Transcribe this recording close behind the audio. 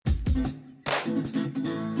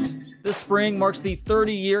This spring marks the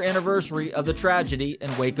 30-year anniversary of the tragedy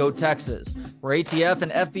in Waco, Texas, where ATF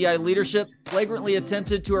and FBI leadership flagrantly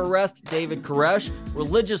attempted to arrest David Koresh,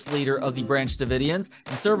 religious leader of the Branch Davidians,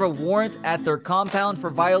 and serve a warrant at their compound for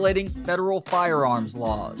violating federal firearms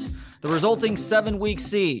laws. The resulting 7-week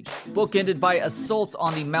siege, bookended by assaults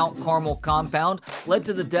on the Mount Carmel compound, led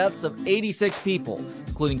to the deaths of 86 people,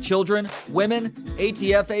 including children, women,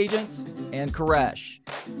 ATF agents, and Koresh.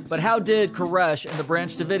 But how did Koresh and the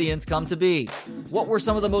Branch Davidians come to be? What were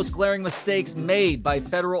some of the most glaring mistakes made by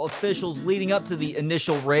federal officials leading up to the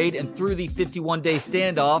initial raid and through the 51-day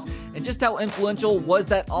standoff? And just how influential was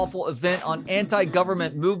that awful event on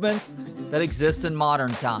anti-government movements that exist in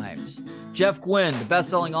modern times? Jeff Gwynne, the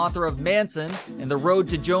best-selling author of Manson and The Road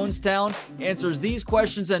to Jonestown, answers these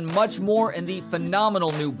questions and much more in the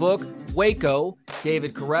phenomenal new book, Waco,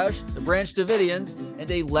 David Koresh, the Branch Davidians, and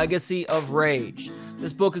a Legacy of Rage.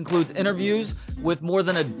 This book includes interviews with more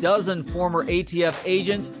than a dozen former ATF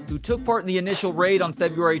agents who took part in the initial raid on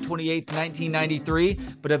February 28, 1993,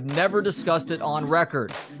 but have never discussed it on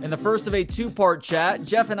record. In the first of a two-part chat,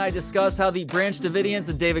 Jeff and I discuss how the Branch Davidians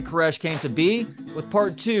and David Koresh came to be, with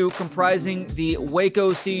part two comprising the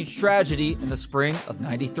Waco siege tragedy in the spring of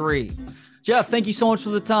 '93. Jeff, thank you so much for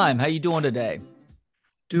the time. How you doing today?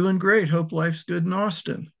 Doing great. Hope life's good in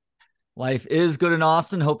Austin. Life is good in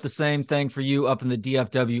Austin. Hope the same thing for you up in the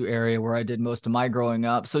DFW area where I did most of my growing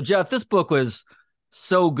up. So, Jeff, this book was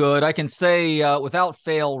so good. I can say without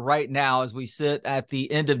fail right now, as we sit at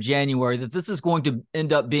the end of January, that this is going to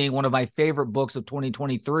end up being one of my favorite books of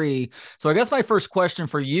 2023. So I guess my first question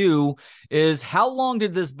for you is, how long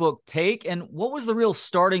did this book take, and what was the real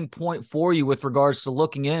starting point for you with regards to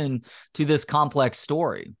looking into this complex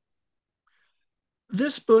story?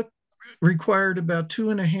 This book required about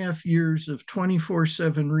 2.5 years of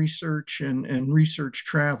 24/7 research and research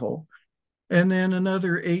travel, and then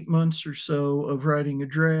another 8 months or so of writing a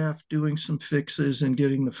draft, doing some fixes, and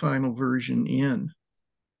getting the final version in.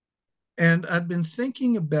 And I'd been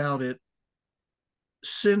thinking about it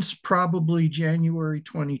since probably January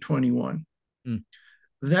 2021.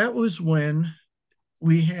 That was when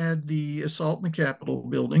we had the assault in the Capitol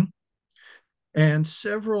building. And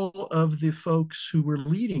several of the folks who were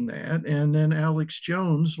leading that, and then Alex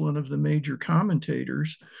Jones, one of the major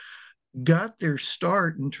commentators, got their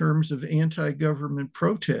start in terms of anti-government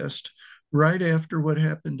protest right after what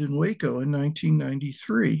happened in Waco in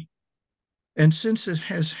 1993. And since it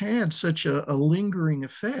has had such a lingering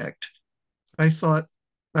effect, I thought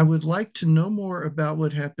I would like to know more about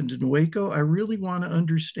what happened in Waco. I really want to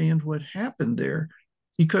understand what happened there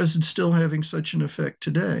because it's still having such an effect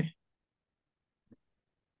today.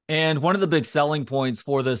 And one of the big selling points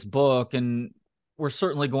for this book, and we're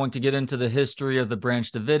certainly going to get into the history of the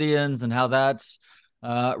Branch Davidians and how that's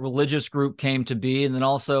religious group came to be, and then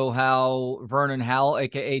also how Vernon Howell,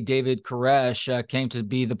 aka David Koresh, came to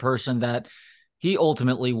be the person that he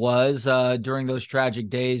ultimately was during those tragic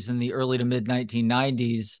days in the early to mid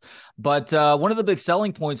 1990s. But one of the big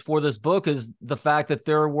selling points for this book is the fact that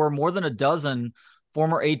there were more than a dozen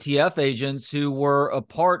former ATF agents who were a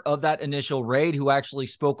part of that initial raid who actually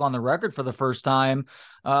spoke on the record for the first time.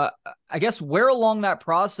 I guess where along that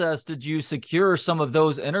process did you secure some of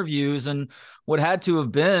those interviews, and what had to have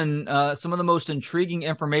been some of the most intriguing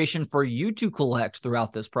information for you to collect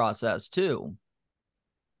throughout this process too?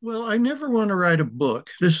 Well, I never want to write a book.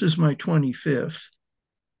 This is my 25th.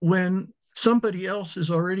 When somebody else has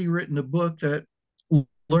already written a book that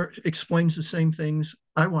explains the same things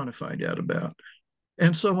I want to find out about.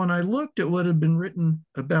 And so when I looked at what had been written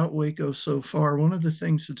about Waco so far, one of the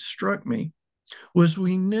things that struck me was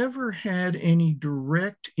we never had any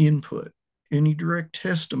direct input, any direct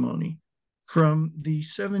testimony from the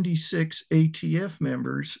 76 ATF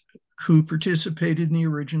members who participated in the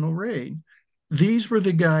original raid. These were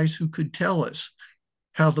the guys who could tell us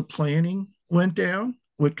how the planning went down,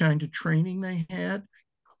 what kind of training they had,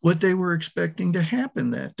 what they were expecting to happen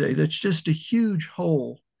that day. That's just a huge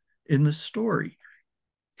hole in the story.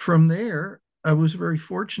 From there, I was very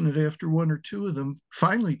fortunate after one or two of them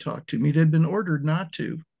finally talked to me. They'd been ordered not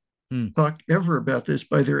to talk ever about this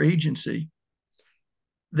by their agency.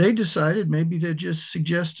 They decided maybe they'd just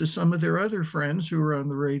suggest to some of their other friends who were on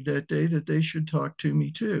the raid that day that they should talk to me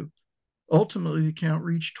too. Ultimately, the count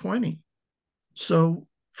reached 20. So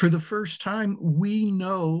for the first time, we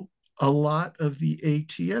know a lot of the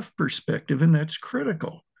ATF perspective, and that's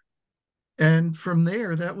critical. And from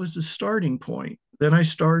there, that was the starting point. Then I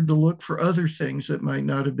started to look for other things that might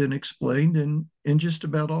not have been explained. And in just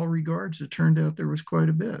about all regards, it turned out there was quite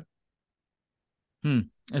a bit. Hmm.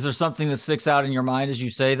 Is there something that sticks out in your mind as you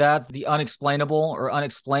say that? The unexplainable or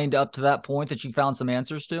unexplained up to that point that you found some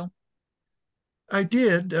answers to? I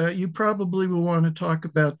did. You probably will want to talk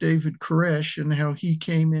about David Koresh and how he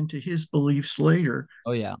came into his beliefs later.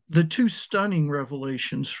 Oh, yeah. The two stunning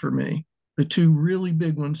revelations for me, the two really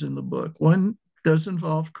big ones in the book. One does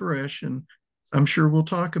involve Koresh, and I'm sure we'll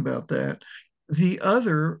talk about that. The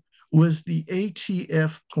other was the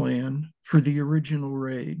ATF plan for the original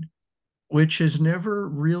raid, which has never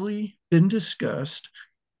really been discussed.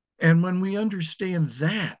 And when we understand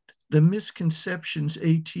that, the misconceptions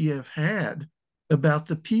ATF had about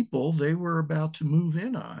the people they were about to move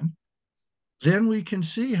in on, then we can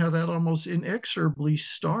see how that almost inexorably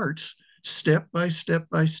starts step by step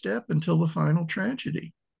by step until the final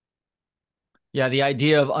tragedy. Yeah, the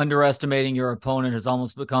idea of underestimating your opponent has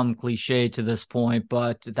almost become cliche to this point,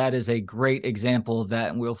 but that is a great example of that.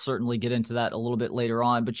 And we'll certainly get into that a little bit later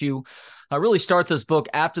on. But you really start this book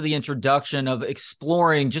after the introduction of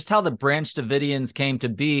exploring just how the Branch Davidians came to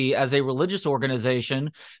be as a religious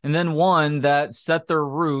organization, and then one that set their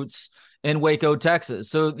roots in Waco, Texas.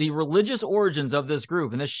 So the religious origins of this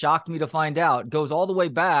group, and this shocked me to find out, goes all the way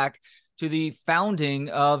back to the founding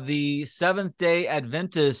of the Seventh-day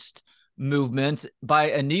Adventist movement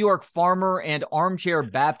by a New York farmer and armchair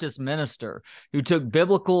Baptist minister who took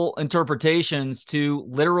biblical interpretations to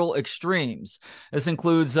literal extremes. This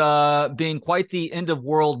includes being quite the end of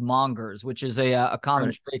world mongers, which is a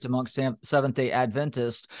common trait amongst Seventh-day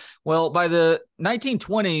Adventists. Well, by the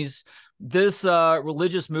 1920s, this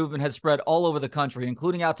religious movement had spread all over the country,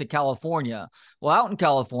 including out to California. Well, out in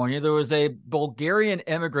California, there was a Bulgarian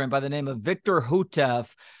immigrant by the name of Victor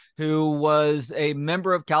Houteff, who was a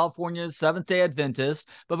member of California's Seventh-day Adventists,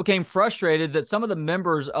 but became frustrated that some of the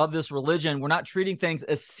members of this religion were not treating things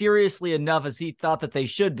as seriously enough as he thought that they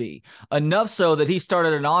should be. Enough so that he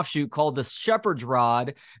started an offshoot called the Shepherd's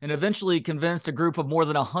Rod and eventually convinced a group of more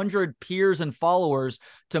than 100 peers and followers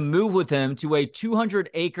to move with him to a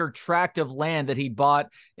 200-acre tract of land that he'd bought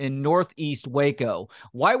in northeast Waco.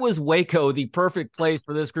 Why was Waco the perfect place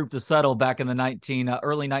for this group to settle back in the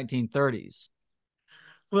early 1930s?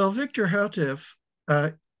 Well, Victor Houteff,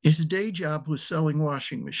 his day job was selling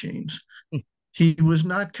washing machines. He was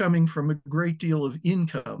not coming from a great deal of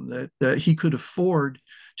income that he could afford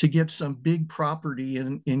to get some big property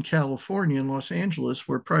in California and Los Angeles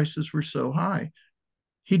where prices were so high.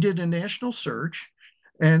 He did a national search,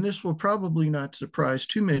 and this will probably not surprise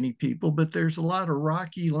too many people, but there's a lot of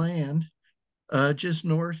rocky land just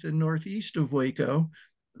north and northeast of Waco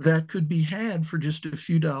that could be had for just a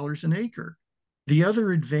few dollars an acre. The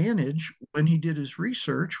other advantage when he did his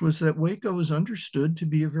research was that Waco is understood to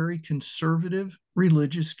be a very conservative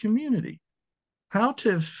religious community.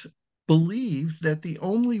 Houteff believed that the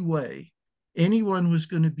only way anyone was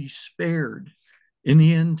going to be spared in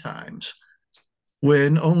the end times,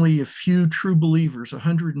 when only a few true believers,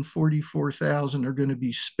 144,000, are going to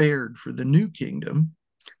be spared for the new kingdom,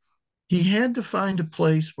 he had to find a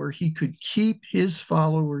place where he could keep his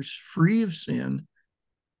followers free of sin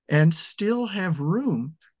and still have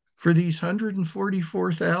room for these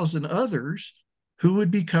 144,000 others who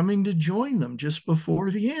would be coming to join them just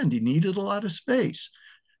before the end. He needed a lot of space.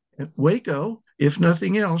 And Waco, if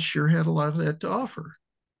nothing else, sure had a lot of that to offer.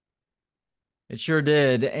 It sure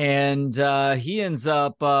did. And he ends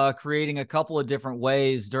up creating a couple of different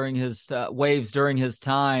waves during his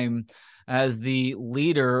time as the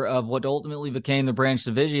leader of what ultimately became the Branch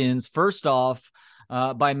Davidians. First off,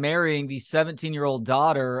 by marrying the 17-year-old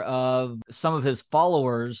daughter of some of his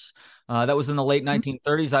followers. That was in the late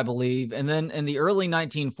 1930s, I believe. And then in the early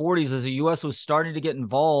 1940s, as the U.S. was starting to get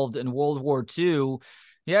involved in World War II,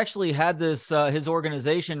 he actually had his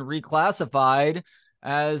organization reclassified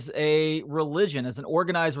as a religion, as an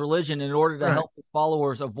organized religion, in order to help the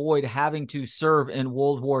followers avoid having to serve in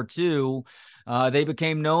World War II. They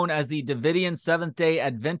became known as the Davidian Seventh-day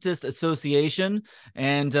Adventist Association,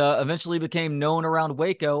 and eventually became known around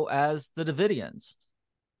Waco as the Davidians.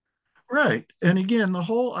 Right. And again, the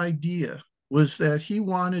whole idea was that he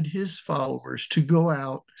wanted his followers to go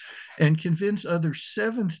out and convince other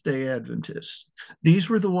Seventh-day Adventists. These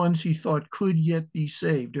were the ones he thought could yet be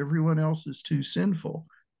saved. Everyone else is too sinful.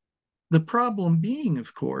 The problem being,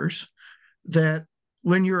 of course, that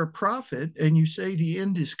when you're a prophet and you say the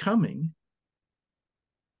end is coming,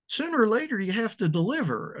 sooner or later you have to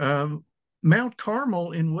deliver. Mount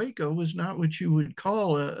Carmel in Waco was not what you would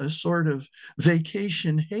call a sort of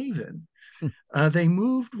vacation haven. They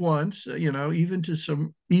moved once, even to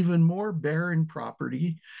some even more barren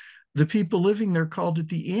property. The people living there called it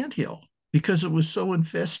the anthill because it was so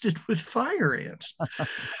infested with fire ants.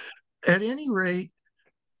 At any rate,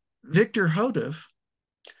 Victor Houteff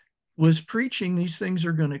was preaching these things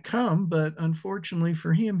are going to come, but unfortunately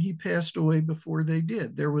for him, he passed away before they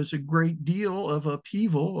did. There was a great deal of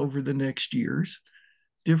upheaval over the next years,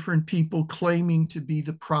 different people claiming to be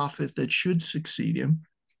the prophet that should succeed him,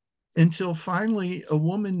 until finally a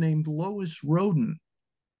woman named Lois Roden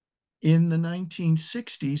in the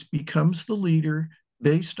 1960s becomes the leader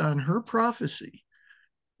based on her prophecy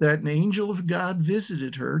that an angel of God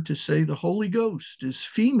visited her to say the Holy Ghost is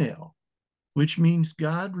female, which means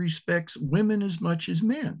God respects women as much as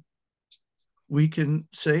men. We can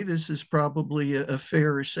say this is probably a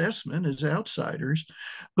fair assessment as outsiders,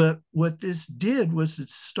 but what this did was it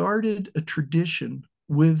started a tradition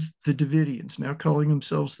with the Davidians, now calling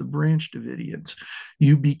themselves the Branch Davidians.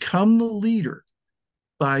 You become the leader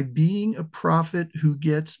by being a prophet who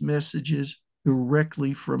gets messages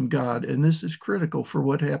directly from God. And this is critical for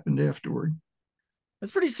what happened afterward.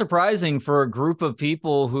 It's pretty surprising for a group of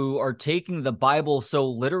people who are taking the Bible so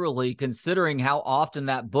literally, considering how often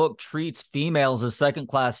that book treats females as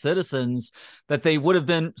second-class citizens, that they would have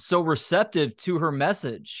been so receptive to her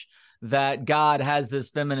message that God has this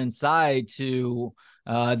feminine side to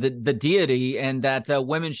the deity, and that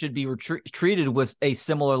women should be treated with a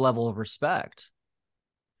similar level of respect.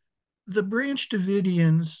 The Branch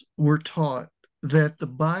Davidians were taught that the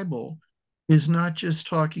Bible is not just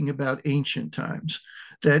talking about ancient times,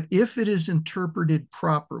 that if it is interpreted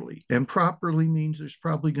properly, and properly means there's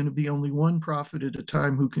probably going to be only one prophet at a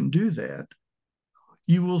time who can do that,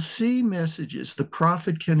 you will see messages, the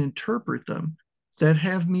prophet can interpret them, that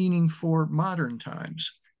have meaning for modern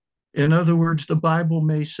times. In other words, the Bible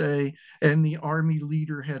may say, and the army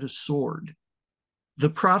leader had a sword. The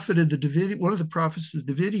prophet of the Davidian, one of the prophets of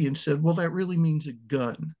the Davidian said, well, that really means a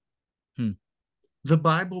gun. Hmm. The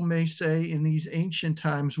Bible may say in these ancient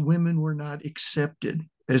times, women were not accepted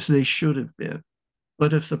as they should have been.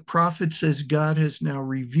 But if the prophet says God has now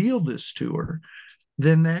revealed this to her,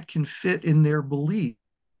 then that can fit in their belief.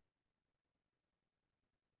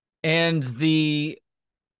 And the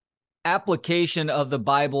application of the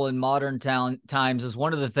Bible in modern times is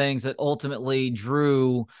one of the things that ultimately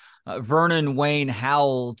drew Vernon Wayne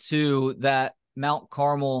Howell to that Mount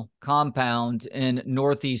Carmel compound in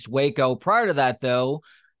Northeast Waco. Prior to that, though,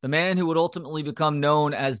 the man who would ultimately become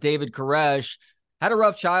known as David Koresh had a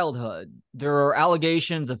rough childhood. There are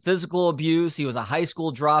allegations of physical abuse. He was a high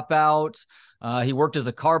school dropout. He worked as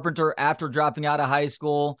a carpenter after dropping out of high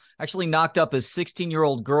school, actually knocked up his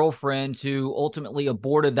 16-year-old girlfriend, who ultimately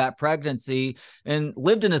aborted that pregnancy, and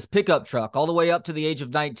lived in his pickup truck all the way up to the age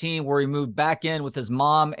of 19, where he moved back in with his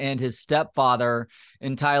mom and his stepfather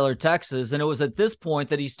in Tyler, Texas. And it was at this point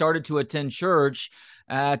that he started to attend church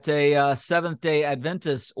at a Seventh-day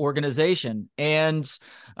Adventist organization. And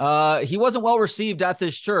he wasn't well received at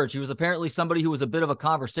this church. He was apparently somebody who was a bit of a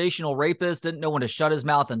conversational rapist, didn't know when to shut his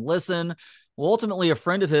mouth and listen. Well, ultimately, a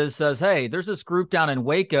friend of his says, hey, there's this group down in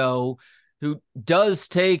Waco who does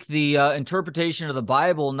take the interpretation of the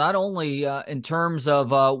Bible, not only in terms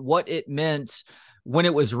of what it meant when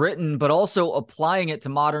it was written, but also applying it to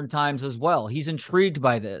modern times as well. He's intrigued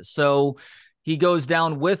by this. So he goes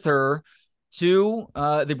down with her to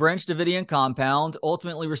the Branch Davidian compound,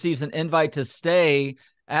 ultimately receives an invite to stay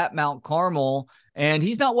at Mount Carmel, and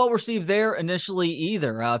he's not well received there initially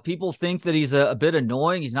either. People think that he's a bit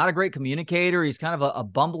annoying. He's not a great communicator. He's kind of a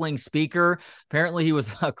bumbling speaker. Apparently, he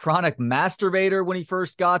was a chronic masturbator when he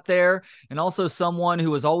first got there, and also someone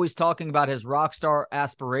who was always talking about his rock star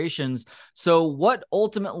aspirations. So what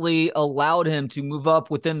ultimately allowed him to move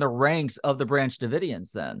up within the ranks of the Branch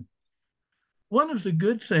Davidians then? One of the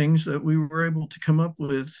good things that we were able to come up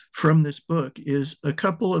with from this book is a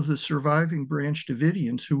couple of the surviving Branch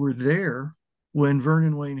Davidians who were there when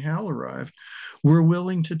Vernon Wayne Howell arrived were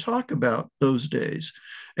willing to talk about those days.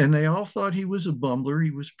 And they all thought he was a bumbler. He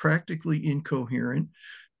was practically incoherent.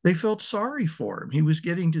 They felt sorry for him. He was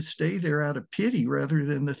getting to stay there out of pity rather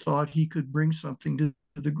than the thought he could bring something to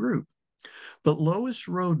the group. But Lois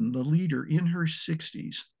Roden, the leader in her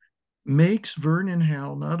 60s, makes Vernon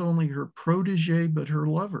Howell not only her protege, but her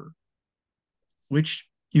lover, which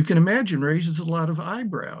you can imagine raises a lot of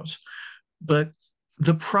eyebrows. But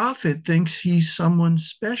the prophet thinks he's someone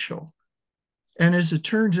special. And as it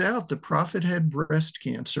turns out, the prophet had breast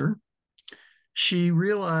cancer. She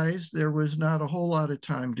realized there was not a whole lot of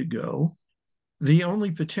time to go. The only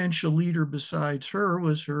potential leader besides her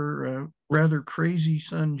was her rather crazy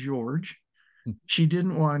son, George. She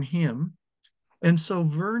didn't want him. And so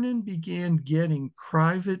Vernon began getting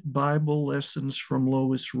private Bible lessons from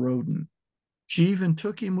Lois Roden. She even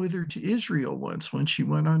took him with her to Israel once when she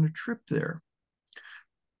went on a trip there.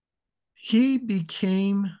 He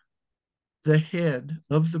became the head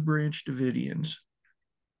of the Branch Davidians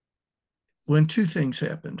when two things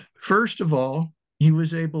happened. First of all, he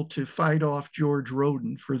was able to fight off George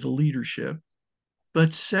Roden for the leadership.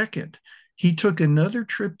 But second, he took another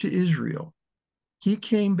trip to Israel. He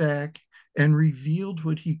came back and revealed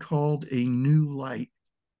what he called a new light.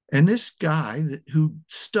 And this guy who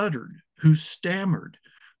stuttered, who stammered,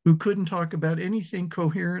 who couldn't talk about anything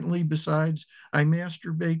coherently besides, I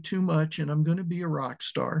masturbate too much and I'm going to be a rock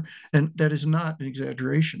star. And that is not an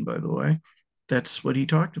exaggeration, by the way. That's what he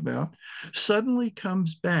talked about. Suddenly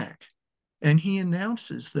comes back and he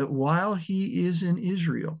announces that while he is in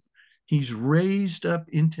Israel, he's raised up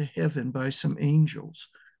into heaven by some angels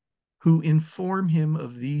who inform him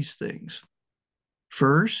of these things.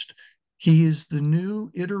 First, he is the new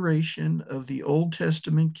iteration of the Old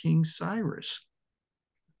Testament King Cyrus,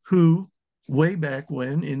 who, way back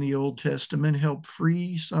when in the Old Testament, helped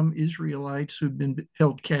free some Israelites who'd been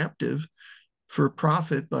held captive for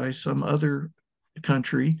profit by some other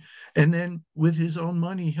country, and then with his own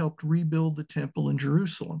money helped rebuild the temple in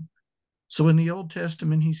Jerusalem. So in the Old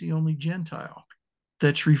Testament, he's the only Gentile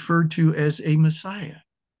that's referred to as a Messiah.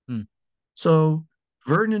 Hmm. So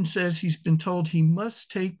Vernon says he's been told he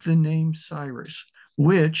must take the name Cyrus,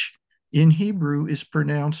 which in Hebrew is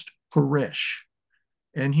pronounced Koresh.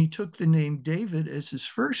 And he took the name David as his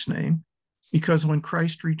first name because when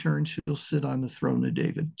Christ returns, he'll sit on the throne of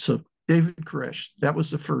David. So David Koresh, that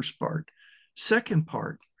was the first part. Second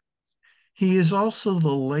part, he is also the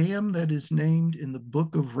Lamb that is named in the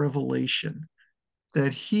book of Revelation,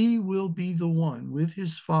 that he will be the one with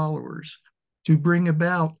his followers to bring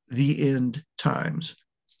about the end times.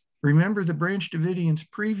 Remember, the Branch Davidians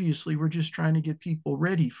previously were just trying to get people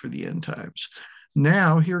ready for the end times.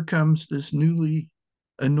 Now here comes this newly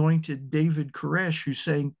anointed David Koresh who's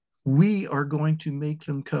saying, we are going to make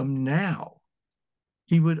them come now.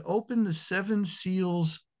 He would open the seven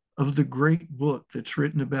seals of the great book that's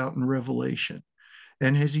written about in Revelation.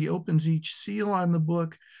 And as he opens each seal on the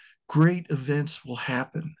book, great events will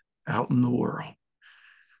happen out in the world.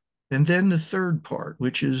 And then the third part,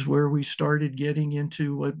 which is where we started getting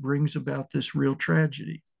into what brings about this real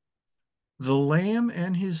tragedy. The Lamb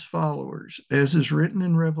and his followers, as is written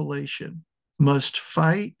in Revelation, must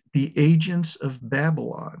fight the agents of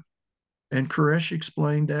Babylon. And Koresh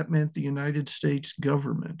explained that meant the United States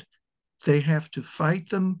government. They have to fight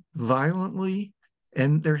them violently,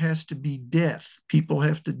 and there has to be death. People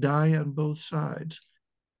have to die on both sides.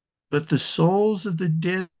 But the souls of the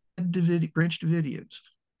dead Branch Davidians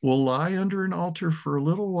will lie under an altar for a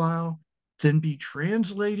little while, then be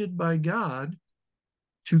translated by God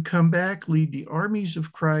to come back, lead the armies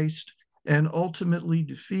of Christ, and ultimately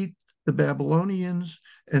defeat the Babylonians,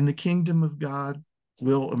 and the kingdom of God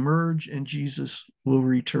will emerge and Jesus will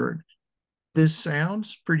return. This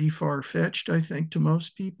sounds pretty far-fetched, I think, to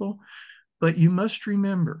most people, but you must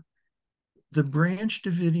remember the Branch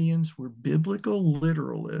Davidians were biblical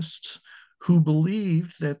literalists who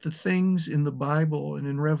believed that the things in the Bible and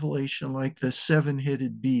in Revelation, like the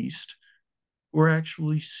seven-headed beast, were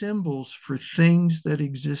actually symbols for things that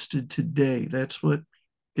existed today. That's what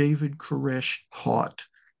David Koresh taught.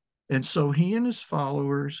 And so he and his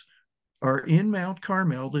followers are in Mount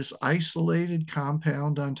Carmel, this isolated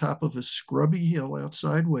compound on top of a scrubby hill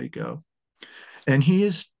outside Waco. And he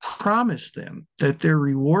has promised them that their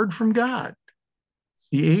reward from God,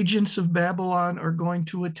 the agents of Babylon, are going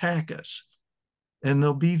to attack us. And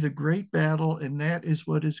there'll be the great battle, and that is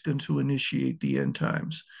what is going to initiate the end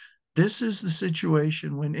times. This is the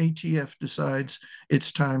situation when ATF decides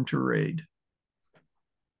it's time to raid.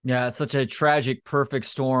 Yeah, it's such a tragic, perfect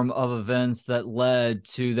storm of events that led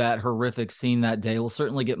to that horrific scene that day. We'll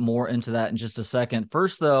certainly get more into that in just a second.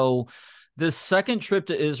 First, though, this second trip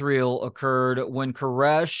to Israel occurred when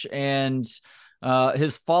Koresh and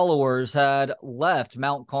his followers had left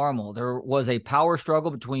Mount Carmel. There was a power struggle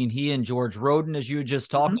between he and George Roden, as you just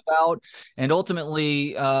talked about. And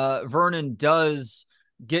ultimately, Vernon does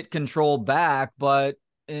get control back, but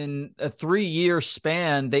in a 3-year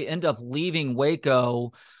span, they end up leaving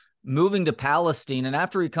Waco, moving to Palestine. And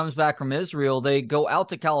after he comes back from Israel, they go out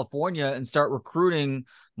to California and start recruiting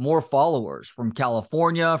more followers from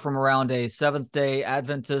California, from around a Seventh-day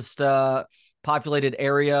Adventist populated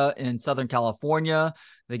area in Southern California.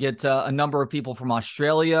 They get a number of people from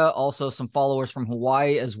Australia, also some followers from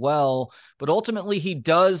Hawaii as well. But ultimately, he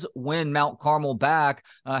does win Mount Carmel back.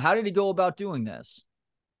 How did he go about doing this?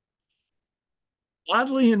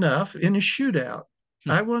 Oddly enough, in a shootout.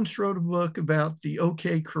 I once wrote a book about the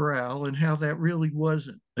OK Corral and how that really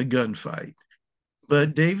wasn't a gunfight.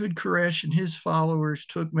 But David Koresh and his followers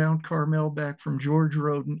took Mount Carmel back from George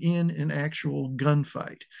Roden in an actual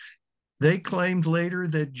gunfight. They claimed later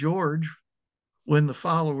that George, when the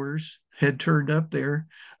followers had turned up there,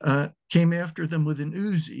 came after them with an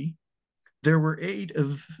Uzi. There were 8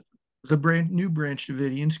 of the new Branch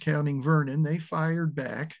Davidians, counting Vernon. They fired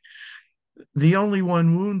back. The only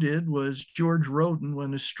one wounded was George Roden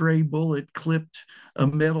when a stray bullet clipped a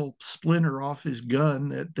metal splinter off his gun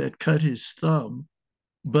that cut his thumb.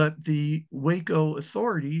 But the Waco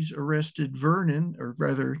authorities arrested Vernon, or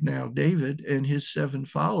rather now David, and his 7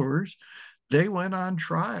 followers. They went on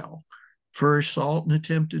trial for assault and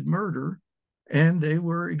attempted murder, and they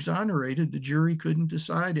were exonerated. The jury couldn't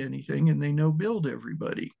decide anything, and they no-billed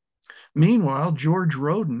everybody. Meanwhile, George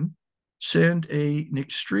Roden sent an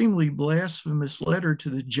extremely blasphemous letter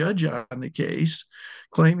to the judge on the case,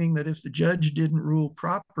 claiming that if the judge didn't rule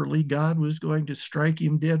properly, God was going to strike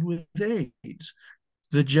him dead with AIDS.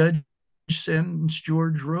 The judge sentenced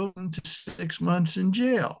George Roden to 6 months in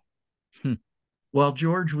jail. While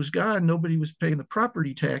George was gone, nobody was paying the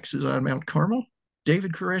property taxes on Mount Carmel.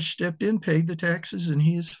 David Koresh stepped in, paid the taxes, and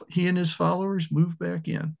he and his followers moved back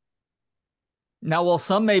in. Now, while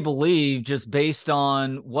some may believe, just based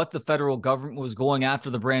on what the federal government was going after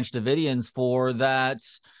the Branch Davidians for, that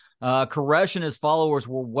Koresh and his followers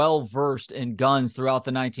were well-versed in guns throughout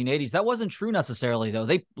the 1980s, that wasn't true necessarily, though.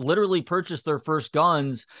 They literally purchased their first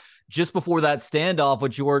guns just before that standoff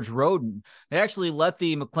with George Roden. They actually let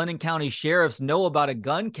the McLennan County sheriffs know about a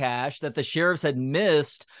gun cache that the sheriffs had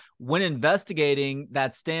missed when investigating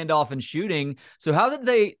that standoff and shooting. So how did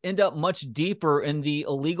they end up much deeper in the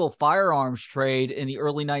illegal firearms trade in the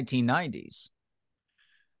early 1990s?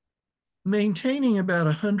 Maintaining about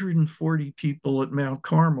 140 people at Mount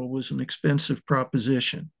Carmel was an expensive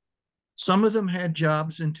proposition. Some of them had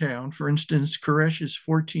jobs in town. For instance, Koresh's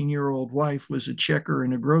 14-year-old wife was a checker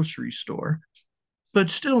in a grocery store.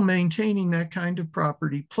 But still, maintaining that kind of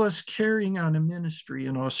property, plus carrying on a ministry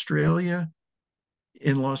in Australia,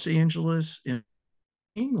 in Los Angeles, in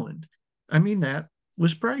England, that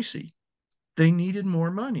was pricey. They needed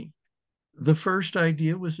more money. The first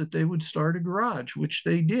idea was that they would start a garage, which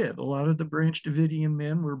they did. A lot of the Branch Davidian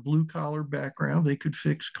men were blue-collar background. They could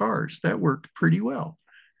fix cars. That worked pretty well.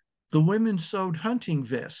 The women sewed hunting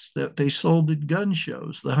vests that they sold at gun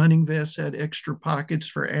shows. The hunting vests had extra pockets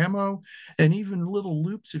for ammo and even little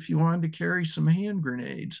loops if you wanted to carry some hand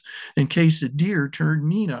grenades in case a deer turned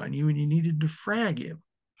mean on you and you needed to frag him.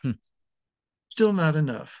 Still not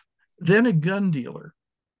enough. Then a gun dealer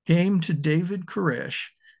came to David Koresh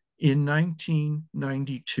in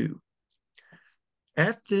 1992.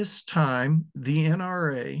 At this time, the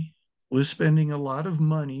NRA was spending a lot of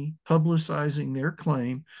money publicizing their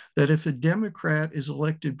claim that if a Democrat is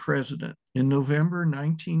elected president in November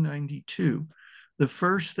 1992, the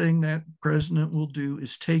first thing that president will do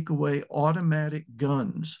is take away automatic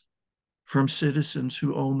guns from citizens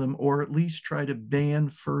who own them, or at least try to ban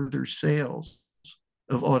further sales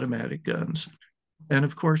of automatic guns. And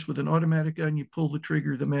of course, with an automatic gun, you pull the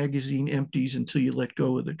trigger, the magazine empties until you let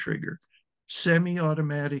go of the trigger.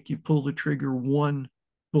 Semi-automatic, you pull the trigger, one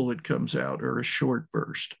bullet comes out, or a short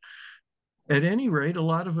burst. At any rate, a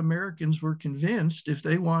lot of Americans were convinced if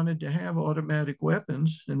they wanted to have automatic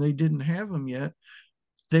weapons, and they didn't have them yet,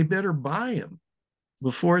 they better buy them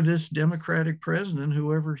before this Democratic president,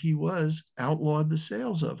 whoever he was, outlawed the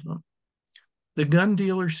sales of them. The gun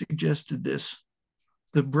dealer suggested this: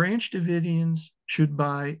 the Branch Davidians should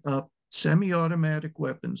buy up semi-automatic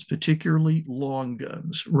weapons, particularly long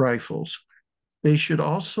guns, rifles. They should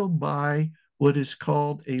also buy what is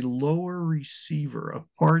called a lower receiver, a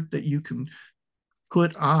part that you can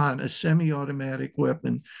put on a semi-automatic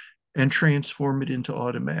weapon and transform it into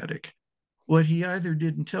automatic. What he either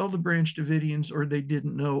didn't tell the Branch Davidians, or they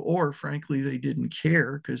didn't know, or frankly, they didn't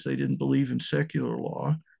care because they didn't believe in secular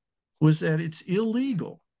law, was that it's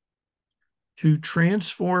illegal to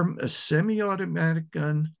transform a semi-automatic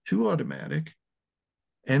gun to automatic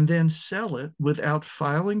and then sell it without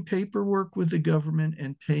filing paperwork with the government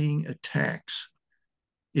and paying a tax.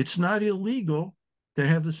 It's not illegal to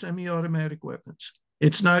have the semi-automatic weapons.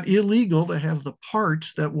 It's not illegal to have the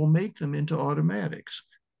parts that will make them into automatics.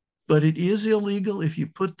 But it is illegal if you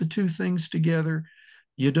put the two things together,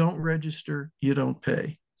 you don't register, you don't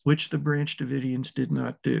pay, which the Branch Davidians did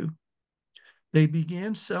not do. They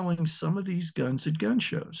began selling some of these guns at gun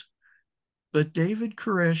shows. But David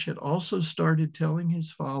Koresh had also started telling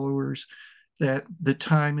his followers that the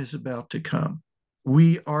time is about to come.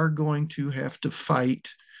 We are going to have to fight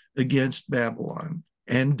against Babylon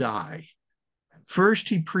and die. First,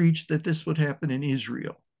 he preached that this would happen in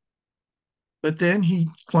Israel. But then he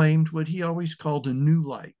claimed what he always called a new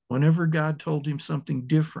light. Whenever God told him something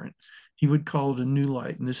different, He would call it a new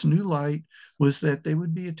light. And this new light was that they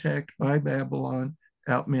would be attacked by Babylon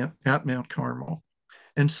at Mount Carmel.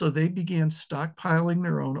 And so they began stockpiling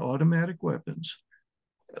their own automatic weapons,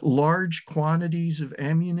 large quantities of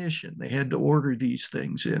ammunition. They had to order these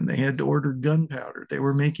things in. They had to order gunpowder. They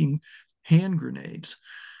were making hand grenades.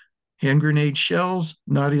 Hand grenade shells,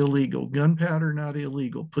 not illegal. Gunpowder, not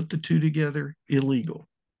illegal. Put the two together, illegal.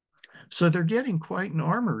 So they're getting quite an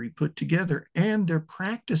armory put together, and they're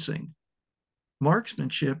practicing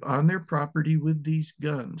marksmanship on their property with these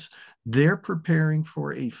guns. They're preparing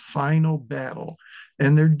for a final battle,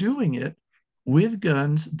 and they're doing it with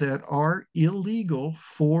guns that are illegal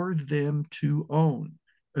for them to own.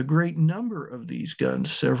 A great number of these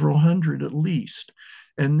guns, several hundred at least.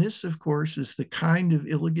 And this, of course, is the kind of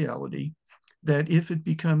illegality that if it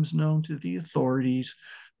becomes known to the authorities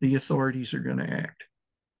are going to act.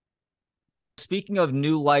 Speaking of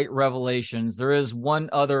new light revelations, there is one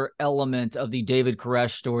other element of the David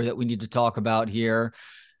Koresh story that we need to talk about here,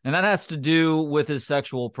 and that has to do with his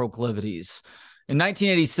sexual proclivities. In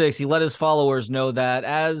 1986, he let his followers know that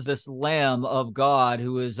as this Lamb of God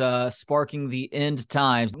who is sparking the end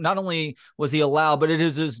times, not only was he allowed, but it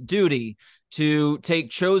is his duty to take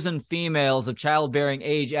chosen females of childbearing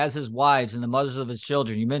age as his wives and the mothers of his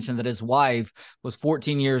children. You mentioned that his wife was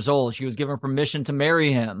 14 years old. She was given permission to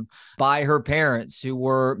marry him by her parents, who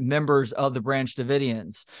were members of the Branch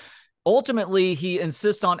Davidians. Ultimately, he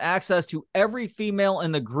insists on access to every female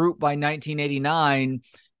in the group by 1989,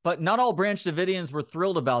 but not all Branch Davidians were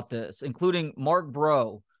thrilled about this, including Mark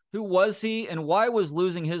Breaux. Who was he, and why was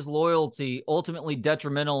losing his loyalty ultimately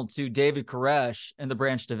detrimental to David Koresh and the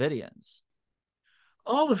Branch Davidians?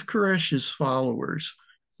 All of Koresh's followers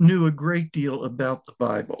knew a great deal about the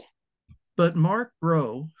Bible, but Mark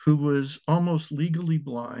Breaux, who was almost legally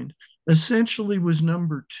blind, essentially was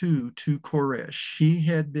number two to Koresh. He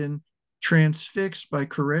had been transfixed by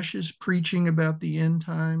Koresh's preaching about the end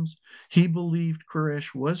times. He believed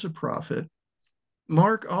Koresh was a prophet.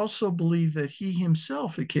 Mark also believed that he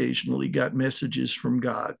himself occasionally got messages from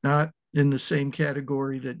God, not in the same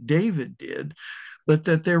category that David did, but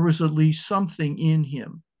that there was at least something in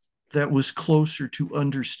him that was closer to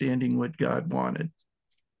understanding what God wanted.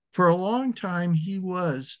 For a long time, he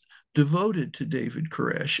was devoted to David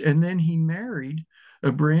Koresh, and then he married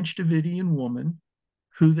a Branch Davidian woman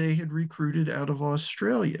who they had recruited out of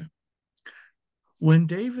Australia. When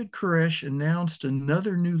David Koresh announced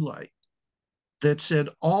another new light that said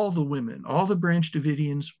all the women, all the Branch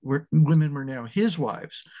Davidians women were now his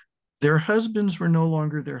wives, their husbands were no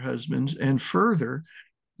longer their husbands, and further,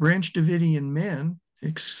 Branch Davidian men,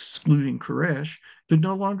 excluding Koresh, could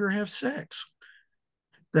no longer have sex.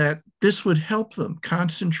 That this would help them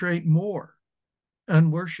concentrate more on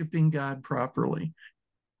worshiping God properly.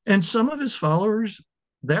 And some of his followers,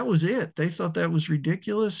 that was it. They thought that was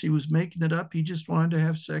ridiculous. He was making it up. He just wanted to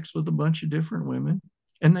have sex with a bunch of different women.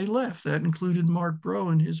 And they left. That included Mark Breaux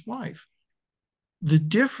and his wife. The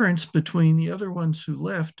difference between the other ones who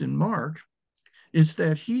left and Mark is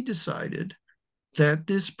that he decided that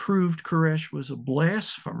this proved Koresh was a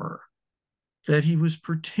blasphemer, that he was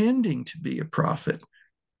pretending to be a prophet.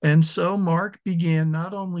 And so Mark began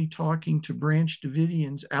not only talking to Branch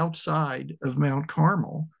Davidians outside of Mount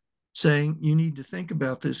Carmel, saying, you need to think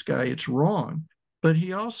about this guy, it's wrong, but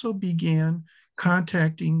he also began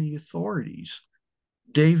contacting the authorities.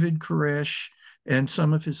 David Koresh and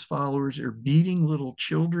some of his followers are beating little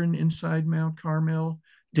children inside Mount Carmel.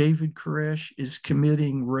 David Koresh is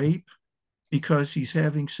committing rape because he's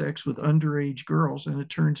having sex with underage girls. And it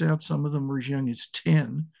turns out some of them were as young as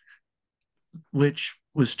 10, which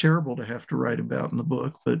was terrible to have to write about in the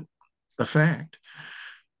book, but a fact.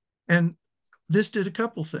 And this did a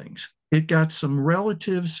couple things. It got some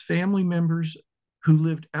relatives, family members who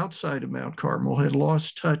lived outside of Mount Carmel, had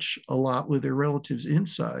lost touch a lot with their relatives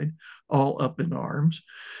inside, all up in arms.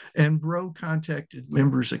 And Breaux contacted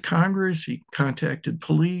members of Congress, he contacted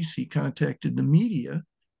police, he contacted the media,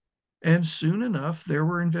 and soon enough, there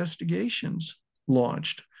were investigations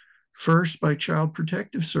launched, first by Child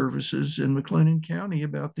Protective Services in McLennan County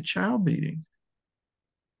about the child beating.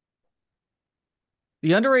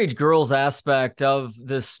 The underage girls aspect of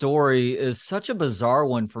this story is such a bizarre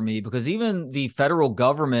one for me, because even the federal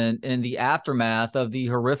government, in the aftermath of the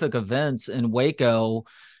horrific events in Waco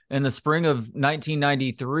in the spring of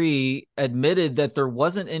 1993, admitted that there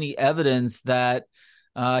wasn't any evidence that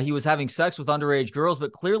he was having sex with underage girls,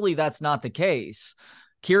 but clearly that's not the case.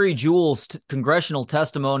 Kerry Jewell's congressional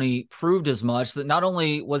testimony proved as much, that not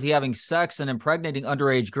only was he having sex and impregnating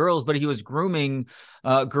underage girls, but he was grooming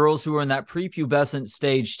girls who were in that prepubescent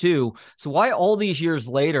stage too. So why all these years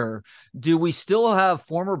later do we still have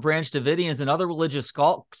former Branch Davidians and other religious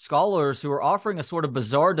scholars who are offering a sort of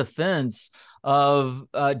bizarre defense of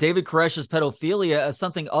David Koresh's pedophilia as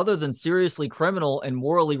something other than seriously criminal and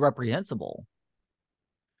morally reprehensible?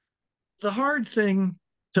 The hard thing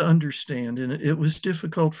to understand, and it was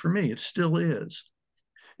difficult for me, it still is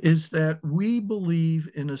that we believe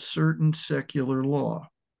in a certain secular law.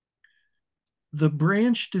 The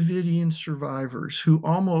Branch Davidian survivors, who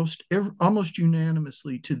almost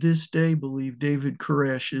unanimously to this day believe David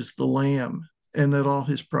Koresh is the Lamb and that all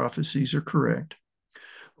his prophecies are correct,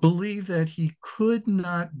 believe that he could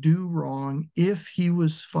not do wrong if he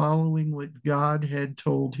was following what God had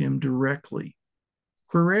told him directly.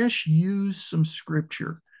 Koresh used some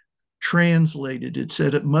scripture, translated it,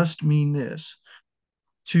 said it must mean this,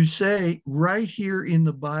 to say right here in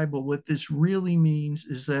the Bible, what this really means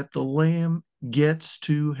is that the Lamb gets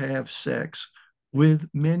to have sex with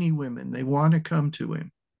many women. They want to come to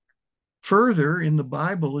him. Further, in the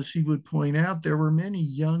Bible, as he would point out, there were many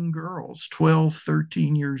young girls, 12,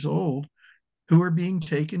 13 years old, who were being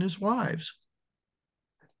taken as wives.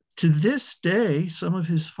 To this day, some of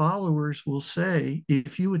his followers will say,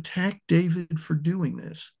 if you attack David for doing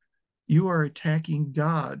this, you are attacking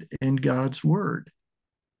God and God's word.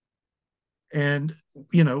 And,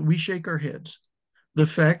 we shake our heads. The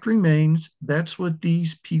fact remains that's what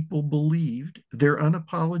these people believed. They're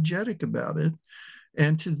unapologetic about it.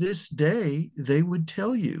 And to this day, they would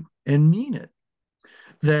tell you and mean it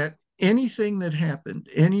that anything that happened,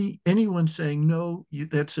 anyone saying, no,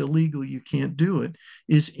 that's illegal, you can't do it,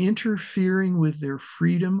 is interfering with their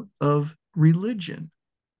freedom of religion.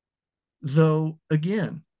 Though,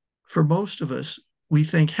 again, for most of us, we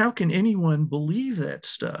think, how can anyone believe that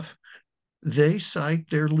stuff? They cite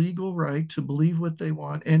their legal right to believe what they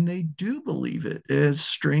want, and they do believe it, as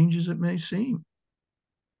strange as it may seem.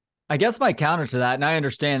 I guess my counter to that, and I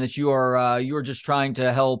understand that you are just trying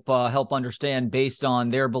to help understand based on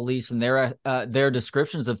their beliefs and their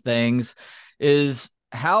descriptions of things, is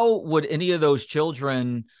how would any of those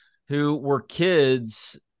children who were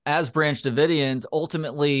kids as Branch Davidians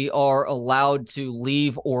ultimately are allowed to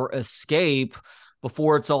leave or escape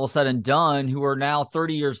before it's all said and done, who are now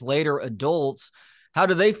 30 years later adults? How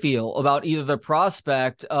do they feel about either the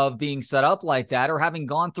prospect of being set up like that or having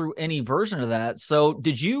gone through any version of that? So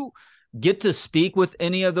did you get to speak with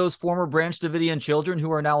any of those former Branch Davidian children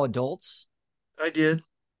who are now adults? I did.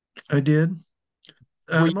 I did.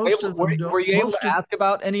 Most of them don't. Were you able to ask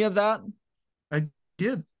about any of that? I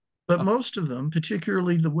did. But most of them,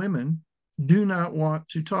 particularly the women, do not want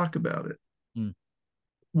to talk about it.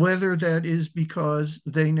 Whether that is because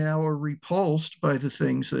they now are repulsed by the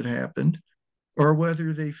things that happened, or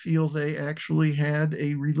whether they feel they actually had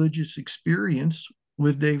a religious experience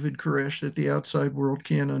with David Koresh that the outside world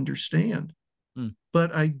can't understand.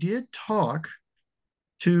 But I did talk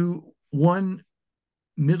to one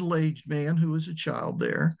middle-aged man who was a child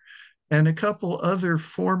there, and a couple other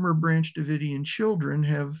former Branch Davidian children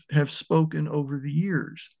have spoken over the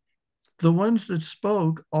years. The ones that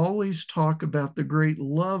spoke always talk about the great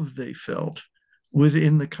love they felt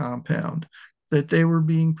within the compound, that they were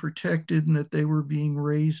being protected and that they were being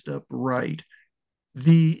raised up right.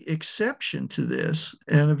 The exception to this,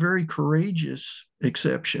 and a very courageous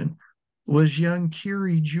exception, was young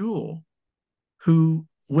Kerry Jewell, who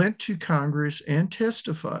went to Congress and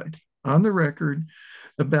testified on the record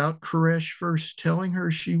about Koresh first telling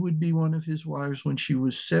her she would be one of his wives when she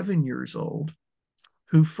was 7 years old,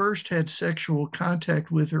 who first had sexual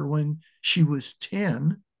contact with her when she was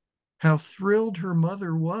 10, how thrilled her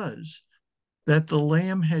mother was that the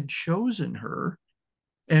Lamb had chosen her.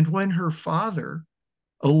 And when her father,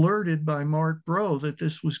 alerted by Mark Bro that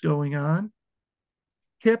this was going on,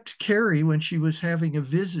 kept Kerry when she was having a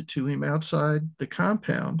visit to him outside the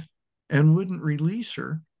compound and wouldn't release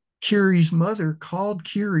her, Kerry's mother called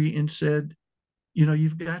Kerry and said,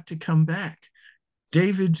 you've got to come back.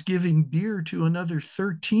 David's giving beer to another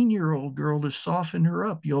 13-year-old girl to soften her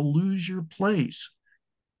up. You'll lose your place.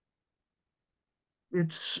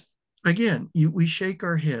 It's, again, we shake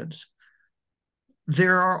our heads.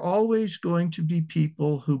 There are always going to be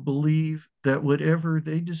people who believe that whatever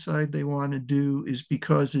they decide they want to do is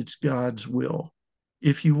because it's God's will.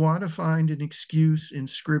 If you want to find an excuse in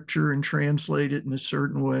scripture and translate it in a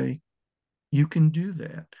certain way, you can do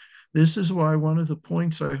that. This is why one of the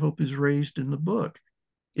points I hope is raised in the book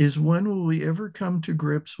is, when will we ever come to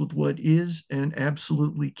grips with what is and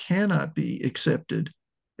absolutely cannot be accepted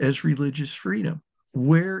as religious freedom?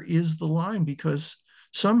 where is the line? Because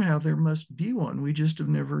somehow there must be one. We just have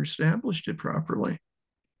never established it properly.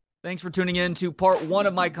 Thanks for tuning in to part one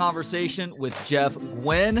of my conversation with Jeff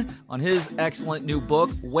Gwynne on his excellent new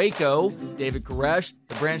book, Waco, David Koresh,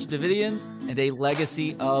 The Branch Davidians, and a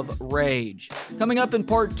Legacy of Rage. Coming up in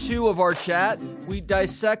part two of our chat, we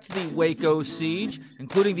dissect the Waco siege,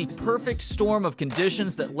 including the perfect storm of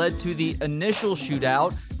conditions that led to the initial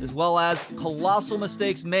shootout, as well as colossal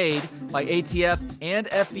mistakes made by ATF and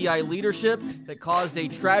FBI leadership that caused a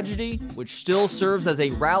tragedy which still serves as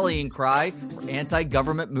a rallying cry for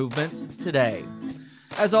anti-government movements today.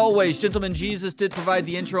 As always, Gentleman Jesus did provide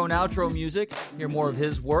the intro and outro music. Hear more of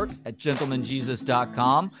his work at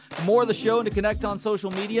gentlemanjesus.com. For more of the show and to connect on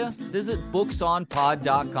social media, visit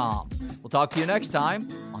booksonpod.com. We'll talk to you next time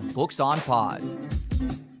on Books on Pod.